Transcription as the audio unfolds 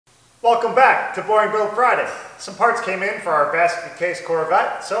Welcome back to Boring Build Friday. Some parts came in for our basket case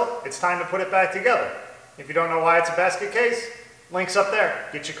Corvette, so it's time to put it back together. If you don't know why it's a basket case, link's up there,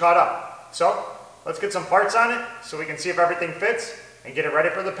 get you caught up. So, let's get some parts on it so we can see if everything fits and get it ready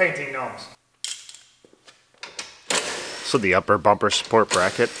for the painting gnomes. So the upper bumper support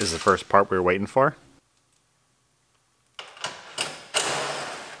bracket is the first part we were waiting for.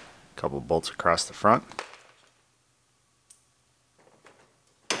 Couple bolts across the front.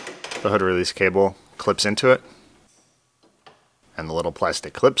 The hood release cable clips into it, and the little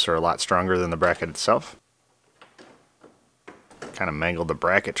plastic clips are a lot stronger than the bracket itself. Kind of mangled the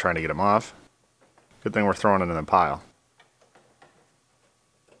bracket trying to get them off. Good thing we're throwing it in the pile.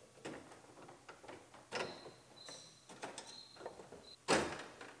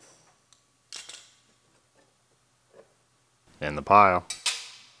 In the pile.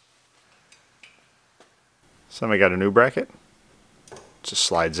 So then we got a new bracket. Just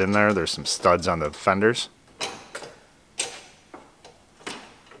slides in there. There's some studs on the fenders.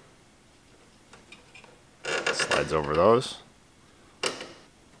 Slides over those.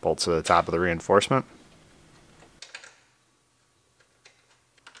 Bolts to the top of the reinforcement.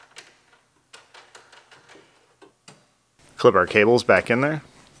 Clip our cables back in there.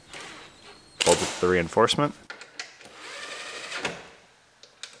 Bolt it to the reinforcement.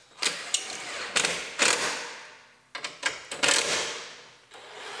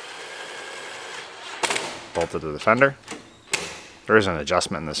 Bolted to the fender. There is an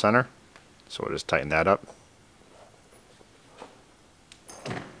adjustment in the center, so we'll just tighten that up.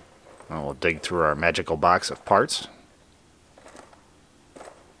 And we'll dig through our magical box of parts.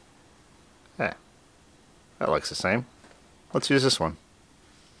 Yeah, that looks the same. Let's use this one.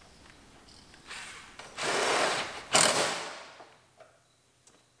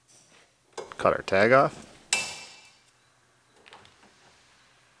 Cut our tag off.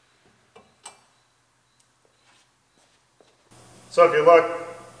 So if you look,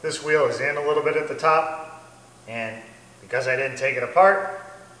 this wheel is in a little bit at the top, and because I didn't take it apart,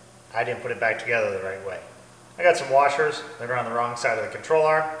 I didn't put it back together the right way. I got some washers that are on the wrong side of the control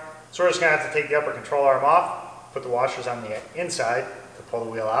arm, so we're just going to have to take the upper control arm off, put the washers on the inside to pull the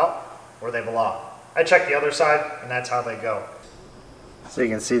wheel out where they belong. I checked the other side, and that's how they go. So you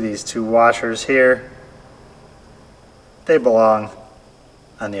can see these two washers here, they belong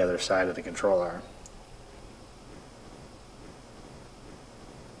on the other side of the control arm.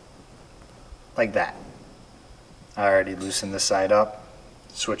 Like that. I already loosened this side up,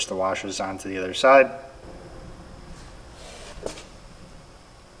 switch the washers onto the other side.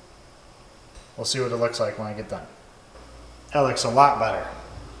 We'll see what it looks like when I get done. That looks a lot better.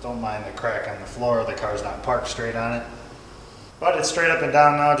 Don't mind the crack on the floor, the car's not parked straight on it. But it's straight up and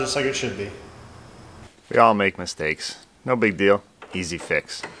down now, just like it should be. We all make mistakes. No big deal. Easy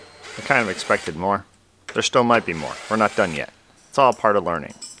fix. I kind of expected more. There still might be more. We're not done yet. It's all part of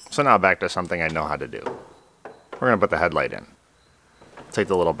learning. So now back to something I know how to do. We're going to put the headlight in. Take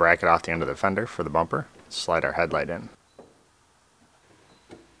the little bracket off the end of the fender for the bumper. Slide our headlight in.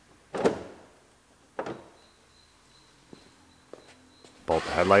 Bolt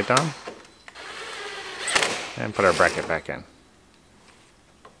the headlight down. And put our bracket back in.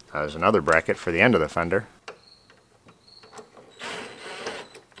 Now there's another bracket for the end of the fender.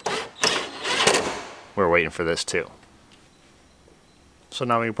 We're waiting for this too. So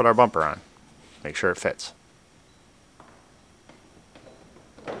now we can put our bumper on. Make sure it fits.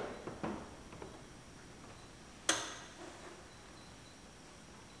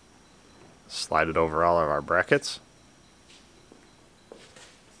 Slide it over all of our brackets.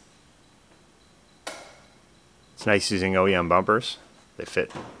 It's nice using OEM bumpers. They fit.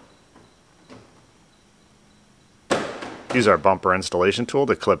 Use our bumper installation tool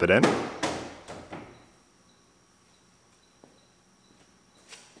to clip it in.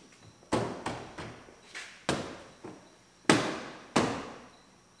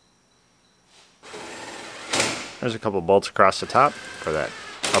 There's a couple bolts across the top for that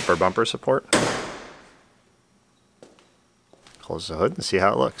upper bumper support. Close the hood and see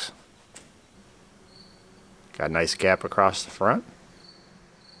how it looks. Got a nice gap across the front.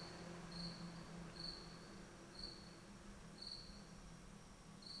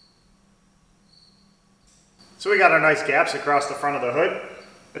 So we got our nice gaps across the front of the hood.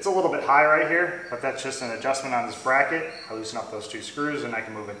 It's a little bit high right here, but that's just an adjustment on this bracket. I loosen up those two screws and I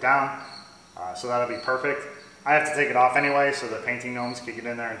can move it down. So that'll be perfect. I have to take it off anyway so the painting gnomes can get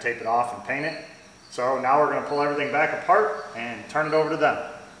in there and tape it off and paint it. So now we're going to pull everything back apart and turn it over to them.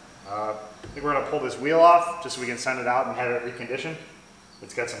 I think we're going to pull this wheel off just so we can send it out and have it reconditioned.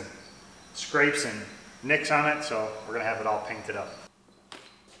 It's got some scrapes and nicks on it, so we're going to have it all painted up.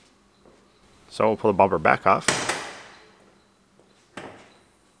 So we'll pull the bumper back off.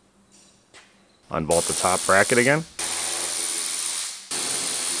 Unbolt the top bracket again.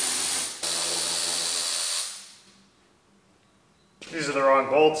 These are the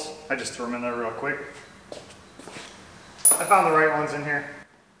wrong bolts. I just threw them in there real quick. I found the right ones in here.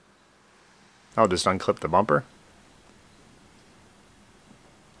 I'll just unclip the bumper.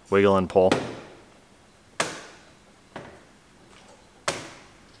 Wiggle and pull.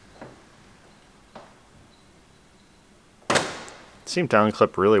 Seemed to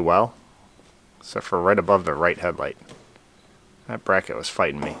unclip really well, except for right above the right headlight. That bracket was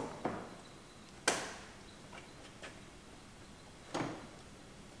fighting me.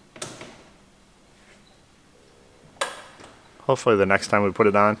 Hopefully the next time we put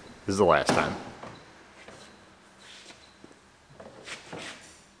it on is the last time.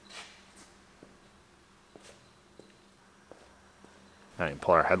 Now you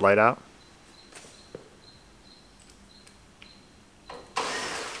pull our headlight out.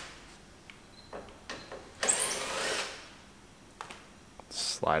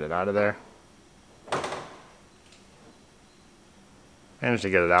 Slide it out of there. Managed to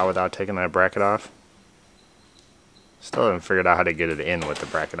get it out without taking that bracket off. Still haven't figured out how to get it in with the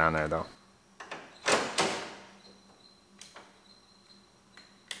bracket on there though.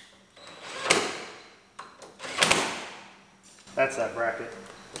 That's that bracket.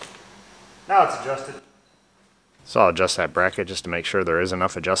 Now it's adjusted. So I'll adjust that bracket just to make sure there is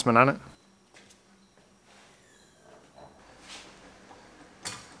enough adjustment on it.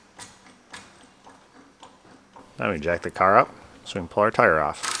 Now we jack the car up so we can pull our tire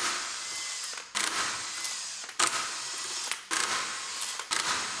off.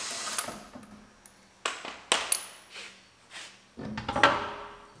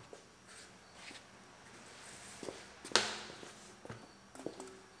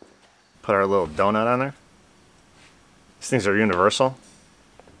 Put our little donut on there. These things are universal.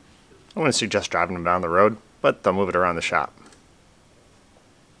 I wouldn't suggest driving them down the road, but they'll move it around the shop.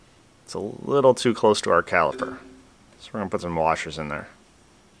 It's a little too close to our caliper, so we're going to put some washers in there.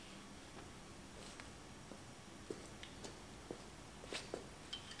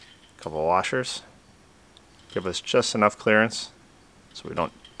 A couple of washers. Give us just enough clearance so we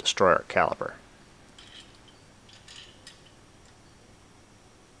don't destroy our caliper.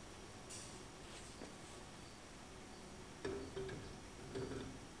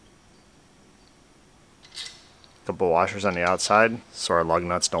 Couple washers on the outside so our lug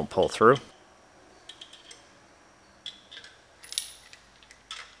nuts don't pull through.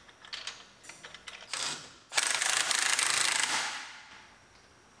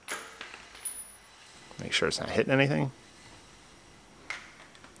 Make sure it's not hitting anything.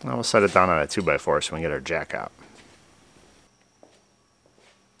 Now we'll set it down on a 2x4 so we can get our jack out.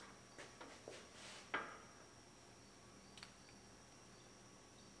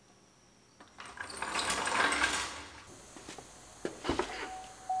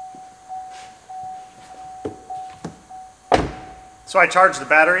 So I charged the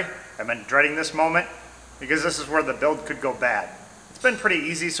battery. I've been dreading this moment because this is where the build could go bad. It's been pretty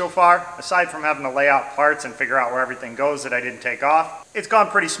easy so far, aside from having to lay out parts and figure out where everything goes that I didn't take off. It's gone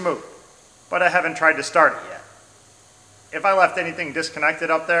pretty smooth, but I haven't tried to start it yet. If I left anything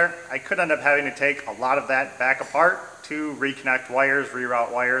disconnected up there, I could end up having to take a lot of that back apart to reconnect wires,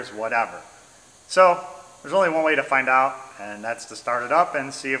 reroute wires, whatever. So there's only one way to find out, and that's to start it up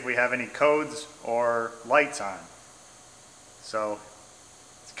and see if we have any codes or lights on. So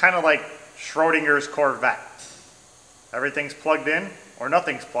it's kind of like Schrodinger's Corvette. Everything's plugged in or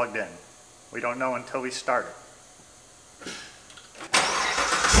nothing's plugged in. We don't know until we start it.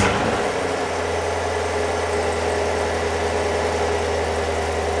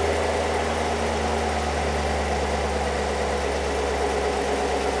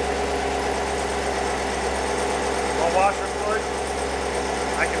 Low washer fluid,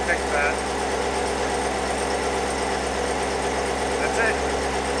 I can fix that. That's it.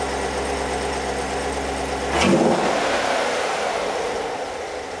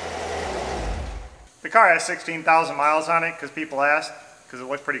 The car has 16,000 miles on it because people asked, because it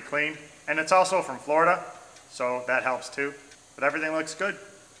looked pretty clean. And it's also from Florida, so that helps too. But everything looks good.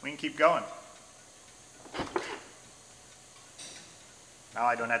 We can keep going. Now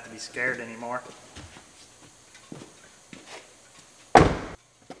I don't have to be scared anymore.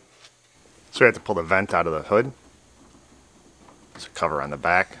 So we have to pull the vent out of the hood. There's a cover on the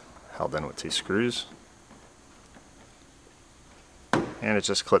back, held in with 2 screws. And it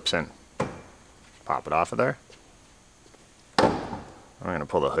just clips in. Pop it off of there. I'm going to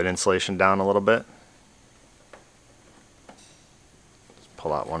pull the hood insulation down a little bit. Just pull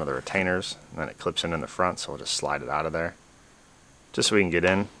pull out one of the retainers, and then it clips in the front, so we'll just slide it out of there. Just so we can get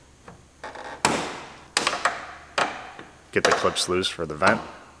in. Get the clips loose for the vent.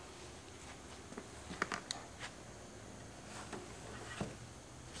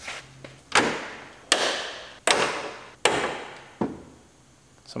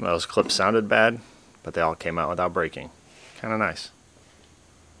 Some of those clips sounded bad, but they all came out without breaking. Kind of nice.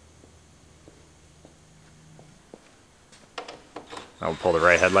 Now we'll pull the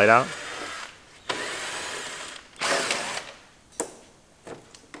right headlight out.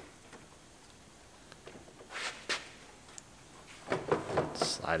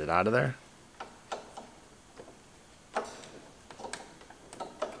 Slide it out of there.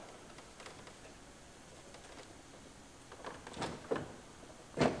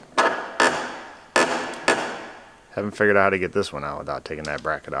 Haven't figured out how to get this one out without taking that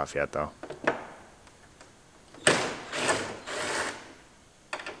bracket off yet, though.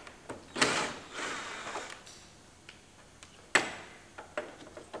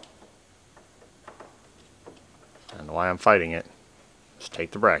 And why I'm fighting it, just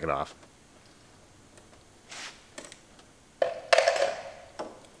take the bracket off.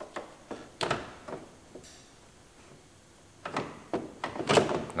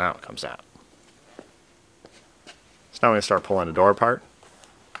 Now it comes out. So now we're going to start pulling the door apart.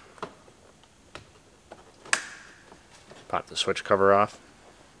 Pop the switch cover off,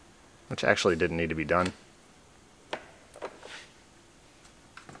 which actually didn't need to be done,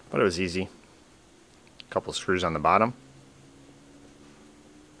 but it was easy. A couple screws on the bottom.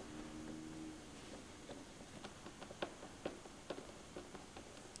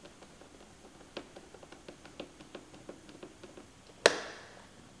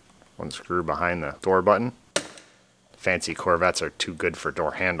 One screw behind the door button. Fancy Corvettes are too good for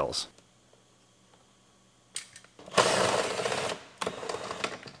door handles.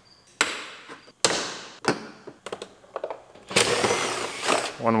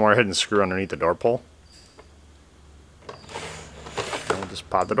 One more hidden screw underneath the door pull. And we'll just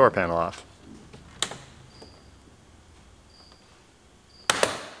pop the door panel off.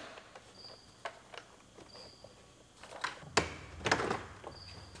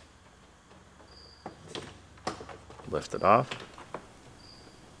 Lift it off.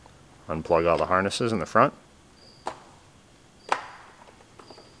 Unplug all the harnesses in the front.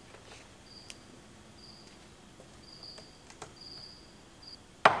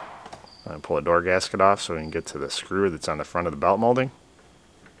 And pull the door gasket off so we can get to the screw that's on the front of the belt molding.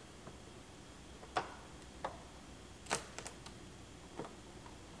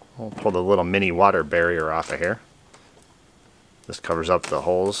 We'll pull the little mini water barrier off of here. This covers up the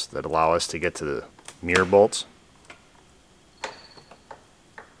holes that allow us to get to the mirror bolts.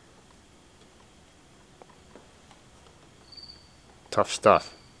 Tough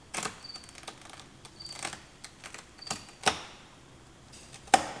stuff.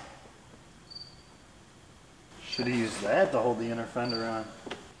 Should have used that to hold the inner fender on.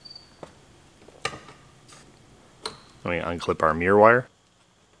 Let me unclip our mirror wire.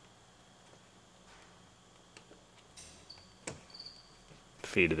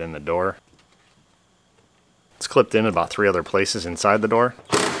 Feed it in the door. It's clipped in about 3 other places inside the door.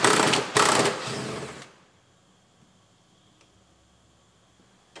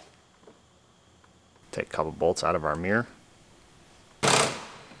 Take a couple bolts out of our mirror.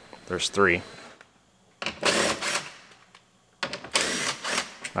 There's 3.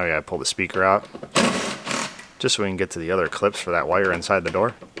 Now we gotta pull the speaker out, just so we can get to the other clips for that wire inside the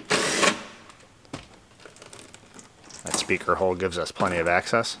door. That speaker hole gives us plenty of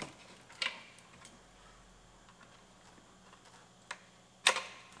access.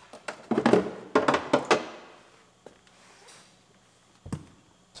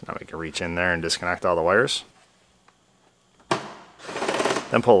 So now we can reach in there and disconnect all the wires.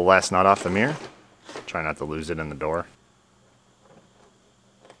 Then pull the last nut off the mirror. Try not to lose it in the door.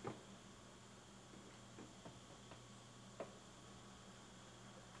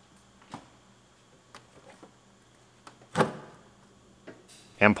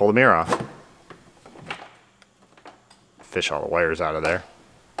 And pull the mirror off. Fish all the wires out of there.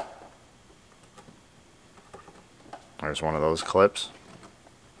 There's one of those clips.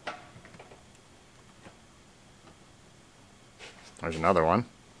 There's another one.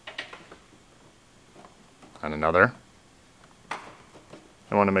 And another.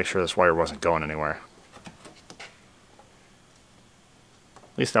 I want to make sure this wire wasn't going anywhere.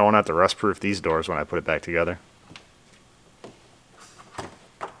 At least I won't have to rust-proof these doors when I put it back together.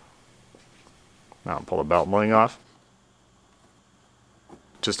 Now pull the belt molding off.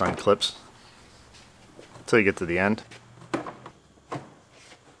 Just unclips until you get to the end.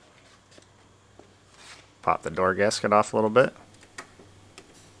 Pop the door gasket off a little bit.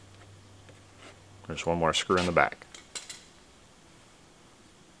 There's one more screw in the back.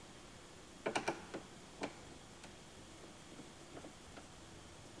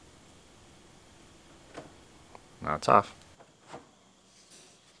 Now it's off.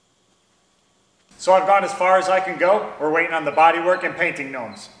 So I've gone as far as I can go. We're waiting on the bodywork and painting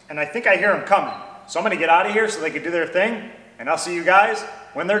gnomes. And I think I hear them coming. So I'm gonna get out of here so they can do their thing, and I'll see you guys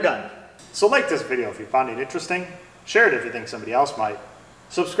when they're done. So like this video if you found it interesting, share it if you think somebody else might.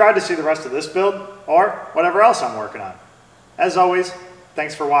 Subscribe to see the rest of this build, or whatever else I'm working on. As always,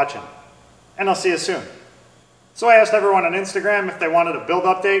 thanks for watching, and I'll see you soon. So I asked everyone on Instagram if they wanted a build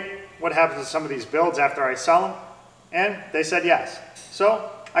update, what happens to some of these builds after I sell them, and they said yes.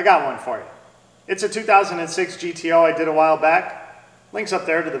 So I got one for you. It's a 2006 GTO I did a while back. Link's up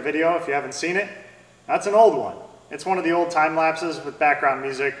there to the video if you haven't seen it. That's an old one. It's one of the old time lapses with background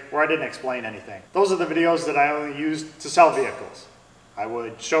music where I didn't explain anything. Those are the videos that I only used to sell vehicles. I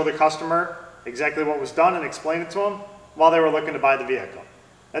would show the customer exactly what was done and explain it to them while they were looking to buy the vehicle.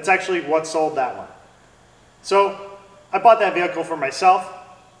 That's actually what sold that one. So I bought that vehicle for myself,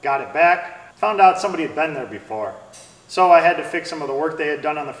 got it back, found out somebody had been there before. So I had to fix some of the work they had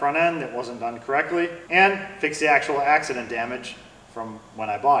done on the front end that wasn't done correctly and fix the actual accident damage from when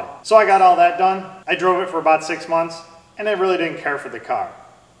I bought it. So I got all that done. I drove it for about 6 months and I really didn't care for the car.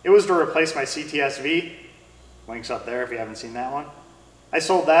 It was to replace my CTS-V. Link's up there if you haven't seen that one. I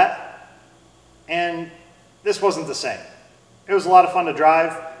sold that and this wasn't the same. It was a lot of fun to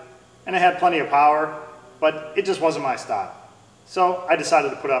drive and it had plenty of power, but it just wasn't my style. So I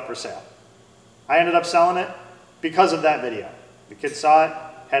decided to put it up for sale. I ended up selling it because of that video. The kids saw it,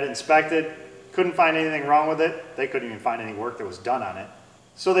 had it inspected, couldn't find anything wrong with it. They couldn't even find any work that was done on it.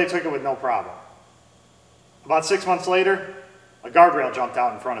 So they took it with no problem. About 6 months later, a guardrail jumped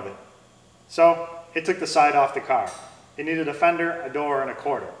out in front of it. So it took the side off the car. It needed a fender, a door, and a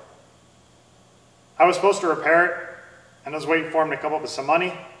quarter. I was supposed to repair it, and I was waiting for him to come up with some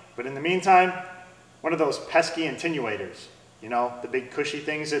money, but in the meantime, one of those pesky attenuators, you know, the big cushy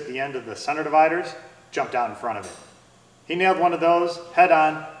things at the end of the center dividers, jumped out in front of it. He nailed one of those head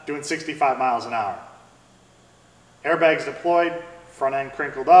on, doing 65 miles an hour. Airbags deployed, front end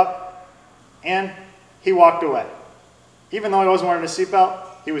crinkled up, and he walked away. Even though he wasn't wearing a seatbelt,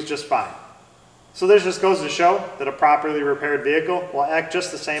 he was just fine. So this just goes to show that a properly repaired vehicle will act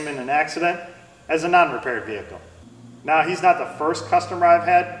just the same in an accident as a non-repaired vehicle. Now, he's not the first customer I've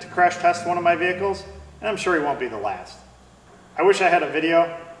had to crash test one of my vehicles, and I'm sure he won't be the last. I wish I had a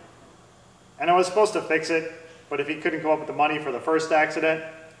video, and I was supposed to fix it, but if he couldn't come up with the money for the first accident,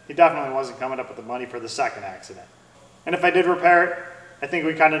 he definitely wasn't coming up with the money for the second accident. And if I did repair it, I think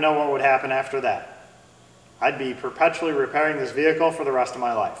we kind of know what would happen after that. I'd be perpetually repairing this vehicle for the rest of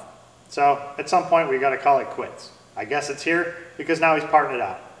my life. So at some point we got to call it quits. I guess it's here because now he's parting it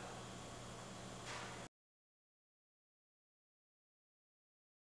out.